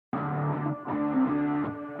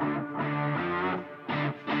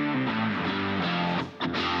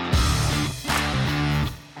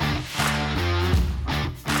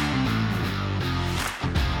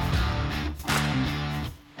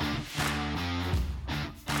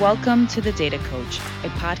Welcome to The Data Coach, a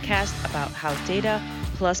podcast about how data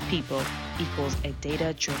plus people equals a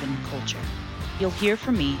data-driven culture. You'll hear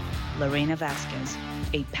from me, Lorena Vasquez,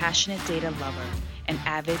 a passionate data lover and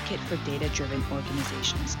advocate for data-driven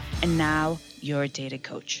organizations, and now your data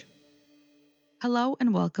coach. Hello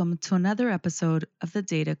and welcome to another episode of the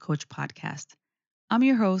Data Coach podcast. I'm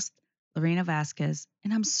your host, Lorena Vasquez,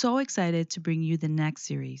 and I'm so excited to bring you the next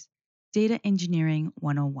series, Data Engineering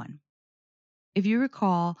 101. If you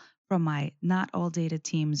recall from my Not All Data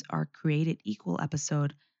Teams Are Created Equal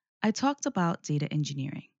episode, I talked about data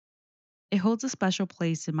engineering. It holds a special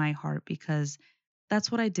place in my heart because that's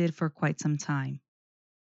what I did for quite some time.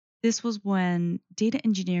 This was when data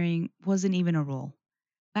engineering wasn't even a role.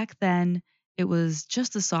 Back then, it was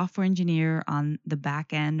just a software engineer on the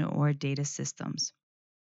back end or data systems.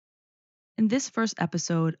 In this first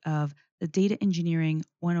episode of the Data Engineering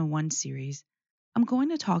 101 series, I'm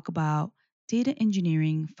going to talk about data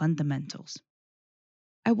engineering fundamentals.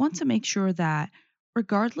 I want to make sure that,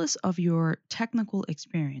 regardless of your technical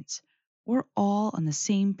experience, we're all on the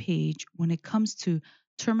same page when it comes to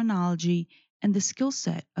terminology and the skill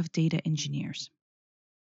set of data engineers.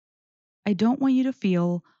 I don't want you to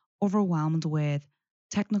feel overwhelmed with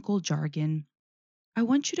technical jargon. I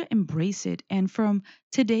want you to embrace it and from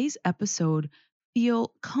today's episode,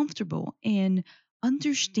 feel comfortable in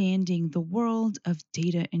understanding the world of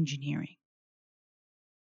data engineering.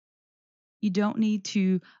 You don't need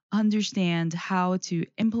to understand how to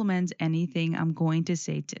implement anything I'm going to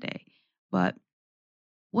say today. But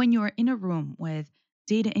when you're in a room with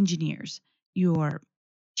data engineers, your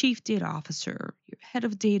chief data officer, your head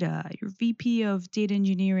of data, your VP of data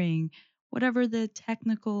engineering, whatever the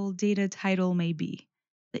technical data title may be,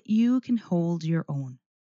 that you can hold your own.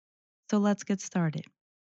 So let's get started.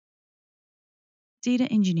 Data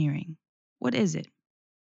engineering. What is it?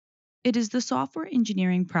 It is the software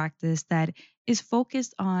engineering practice that is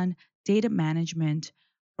focused on data management,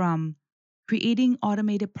 from creating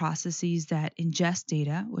automated processes that ingest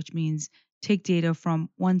data, which means take data from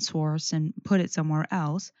one source and put it somewhere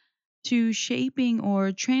else, to shaping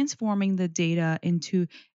or transforming the data into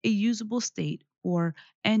a usable state for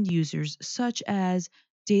end users such as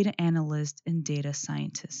data analysts and data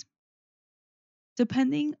scientists.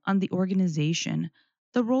 Depending on the organization,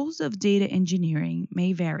 the roles of data engineering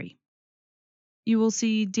may vary. You will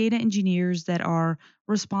see data engineers that are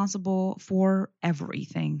responsible for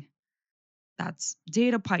everything. That's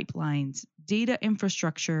data pipelines, data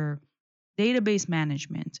infrastructure, database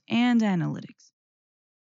management, and analytics.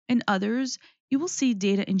 In others, you will see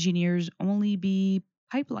data engineers only be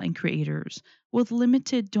pipeline creators with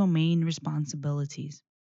limited domain responsibilities.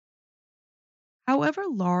 However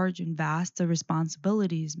large and vast the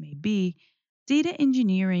responsibilities may be, data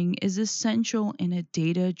engineering is essential in a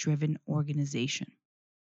data-driven organization.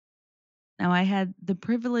 Now, I had the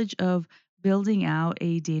privilege of building out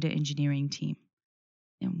a data engineering team.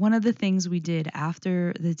 And one of the things we did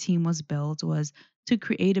after the team was built was to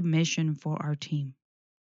create a mission for our team.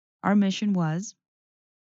 Our mission was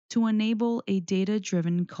to enable a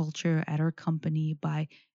data-driven culture at our company by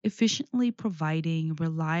efficiently providing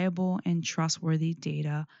reliable and trustworthy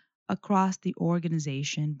data across the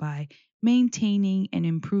organization by maintaining and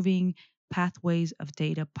improving pathways of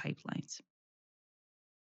data pipelines.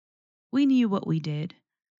 We knew what we did,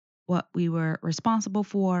 what we were responsible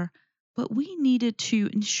for, but we needed to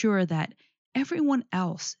ensure that everyone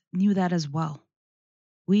else knew that as well.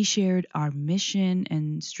 We shared our mission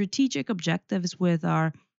and strategic objectives with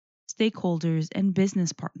our stakeholders and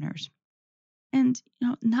business partners. And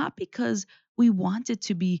not because we wanted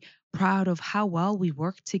to be proud of how well we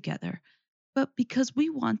worked together, but because we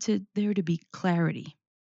wanted there to be clarity.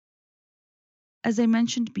 As I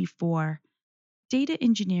mentioned before, data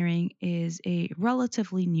engineering is a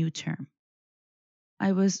relatively new term.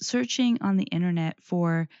 I was searching on the internet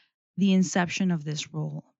for the inception of this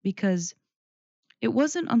role because it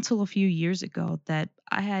wasn't until a few years ago that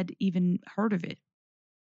I had even heard of it.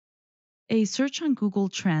 A search on Google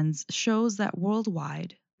Trends shows that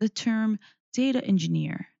worldwide, the term data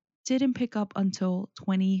engineer didn't pick up until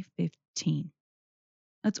 2015.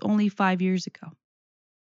 That's only 5 years ago.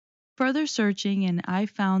 Further searching, and I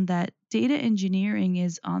found that data engineering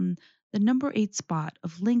is on the number 8 spot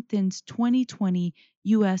of LinkedIn's 2020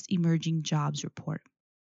 US Emerging Jobs report.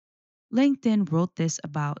 LinkedIn wrote this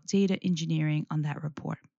about data engineering on that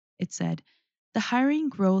report. It said, the hiring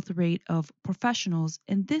growth rate of professionals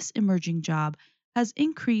in this emerging job has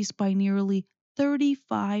increased by nearly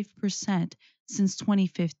 35% since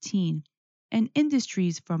 2015, and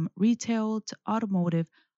industries from retail to automotive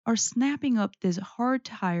are snapping up this hard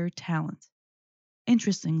to hire talent.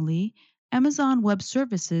 Interestingly, Amazon Web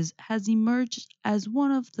Services has emerged as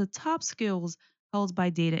one of the top skills held by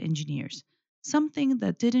data engineers, something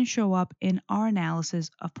that didn't show up in our analysis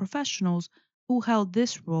of professionals who held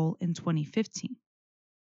this role in 2015.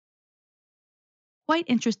 Quite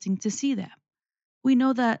interesting to see that. We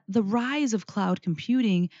know that the rise of cloud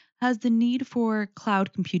computing has the need for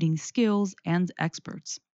cloud computing skills and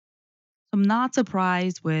experts. I'm not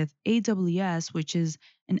surprised with AWS, which is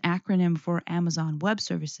an acronym for Amazon Web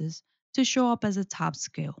Services, to show up as a top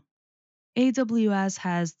skill. AWS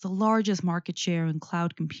has the largest market share in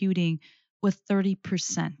cloud computing with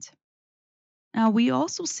 30%. Now, we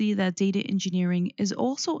also see that data engineering is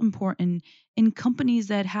also important in companies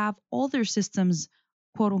that have all their systems,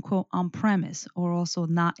 quote unquote, on premise or also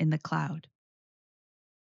not in the cloud.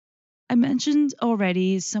 I mentioned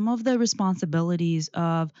already some of the responsibilities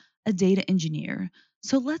of a data engineer,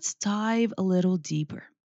 so let's dive a little deeper.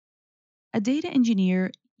 A data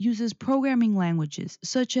engineer uses programming languages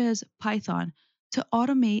such as Python to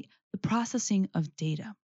automate the processing of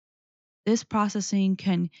data. This processing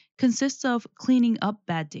can consist of cleaning up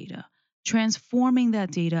bad data, transforming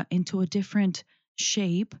that data into a different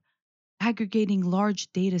shape, aggregating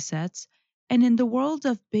large data sets, and in the world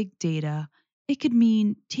of big data, it could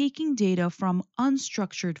mean taking data from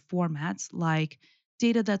unstructured formats like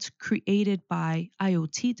data that's created by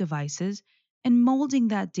IoT devices and molding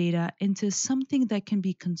that data into something that can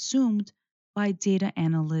be consumed by data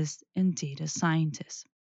analysts and data scientists.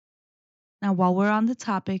 Now, while we're on the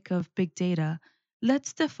topic of big data,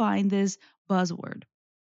 let's define this buzzword.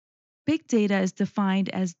 Big data is defined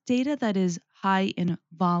as data that is high in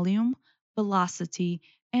volume, velocity,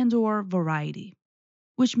 and or variety,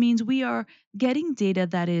 which means we are getting data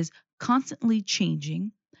that is constantly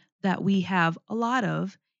changing, that we have a lot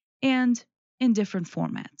of, and in different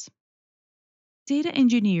formats. Data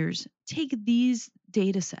engineers take these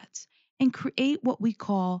data sets and create what we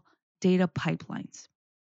call data pipelines.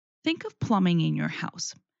 Think of plumbing in your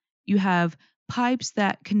house. You have pipes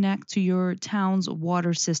that connect to your town's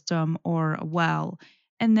water system or a well,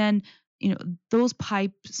 and then, those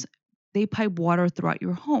pipes they pipe water throughout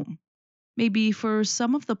your home. Maybe for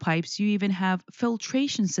some of the pipes you even have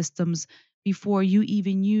filtration systems before you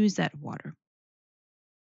even use that water.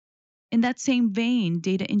 In that same vein,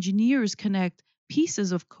 data engineers connect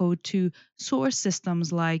pieces of code to source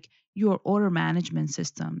systems like your order management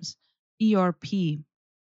systems, ERP,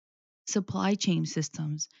 supply chain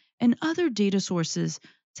systems, and other data sources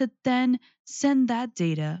to then send that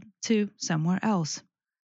data to somewhere else.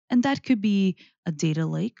 And that could be a data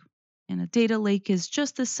lake. And a data lake is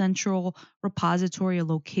just a central repository, a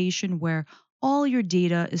location where all your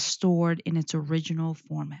data is stored in its original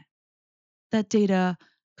format. That data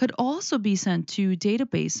could also be sent to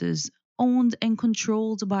databases owned and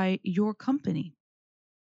controlled by your company.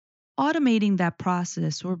 Automating that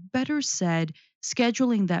process, or better said,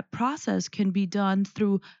 scheduling that process, can be done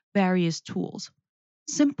through various tools.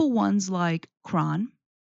 Simple ones like cron,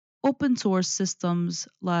 open source systems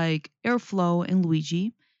like Airflow and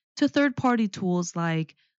Luigi, to third party tools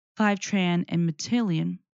like Fivetran and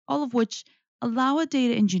Matillion, all of which allow a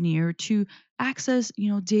data engineer to access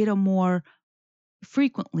data more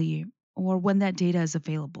frequently or when that data is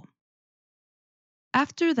available.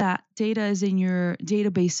 After that data is in your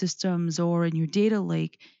database systems or in your data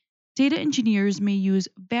lake, data engineers may use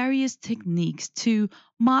various techniques to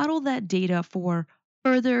model that data for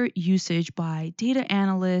further usage by data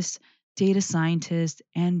analysts, data scientists,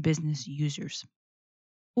 and business users.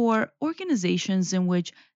 For organizations in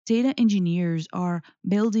which data engineers are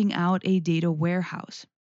building out a data warehouse,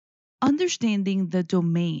 understanding the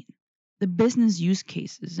domain, the business use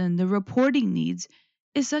cases, and the reporting needs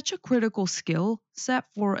is such a critical skill set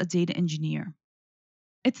for a data engineer.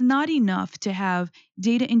 It's not enough to have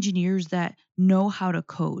data engineers that know how to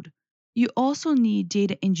code. You also need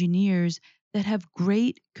data engineers that have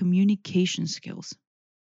great communication skills.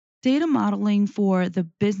 Data modeling for the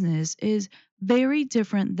business is very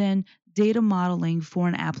different than data modeling for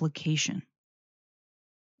an application.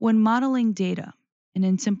 When modeling data, and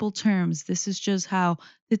in simple terms, this is just how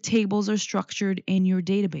the tables are structured in your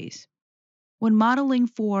database. When modeling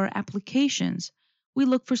for applications, we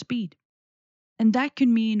look for speed. And that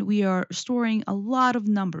can mean we are storing a lot of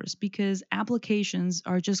numbers because applications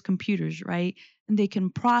are just computers, right? And they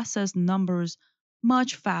can process numbers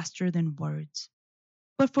much faster than words.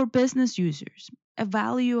 But for business users, a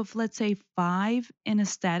value of, let's say, 5 in a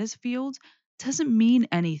status field doesn't mean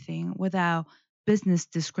anything without business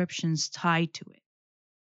descriptions tied to it.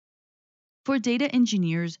 For data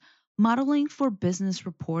engineers, modeling for business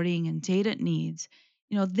reporting and data needs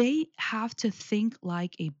They have to think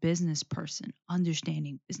like a business person,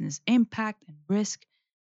 understanding business impact and risk,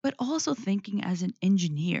 but also thinking as an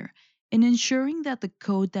engineer and ensuring that the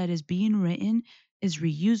code that is being written is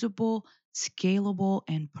reusable, scalable,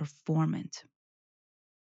 and performant.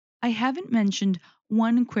 I haven't mentioned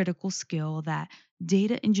one critical skill that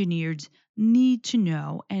data engineers need to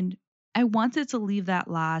know, and I wanted to leave that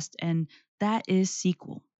last, and that is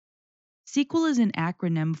SQL. SQL is an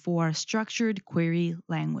acronym for Structured Query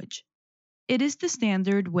Language. It is the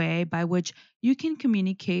standard way by which you can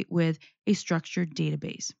communicate with a structured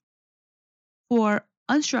database. For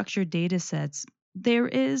unstructured data sets, there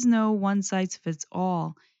is no one size fits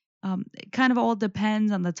all. It kind of all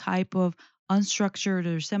depends on the type of unstructured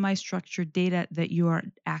or semi structured data that you are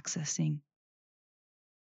accessing.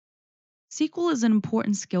 SQL is an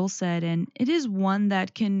important skill set and it is one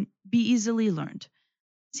that can be easily learned.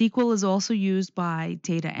 SQL is also used by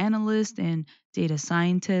data analysts and data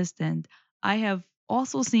scientists, and I have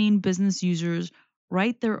also seen business users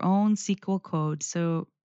write their own SQL code. So,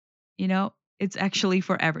 it's actually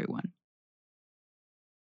for everyone.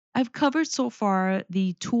 I've covered so far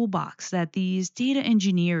the toolbox that these data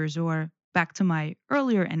engineers, or back to my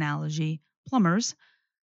earlier analogy, plumbers,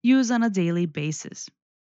 use on a daily basis.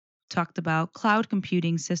 Talked about cloud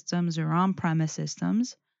computing systems or on premise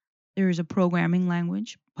systems. There is a programming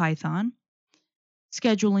language, Python,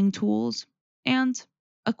 scheduling tools, and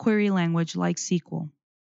a query language like SQL.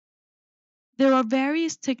 There are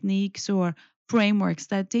various techniques or frameworks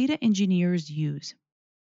that data engineers use.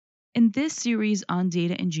 In this series on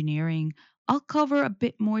data engineering, I'll cover a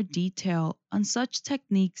bit more detail on such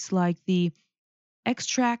techniques like the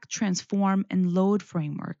extract, transform, and load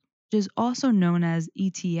framework, which is also known as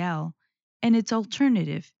ETL, and its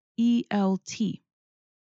alternative, ELT.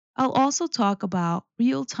 I'll also talk about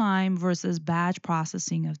real time versus batch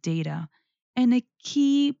processing of data and a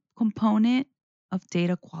key component of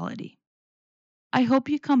data quality. I hope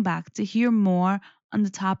you come back to hear more on the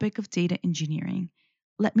topic of data engineering.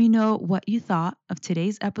 Let me know what you thought of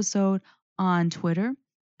today's episode on Twitter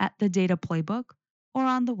at the Data Playbook or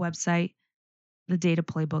on the website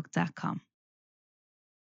thedataplaybook.com.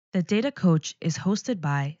 The Data Coach is hosted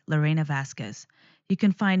by Lorena Vasquez. You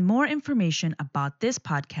can find more information about this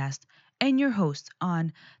podcast and your host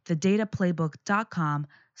on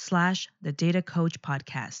thedataplaybook.com/the Data Coach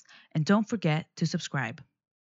podcast. And don't forget to subscribe.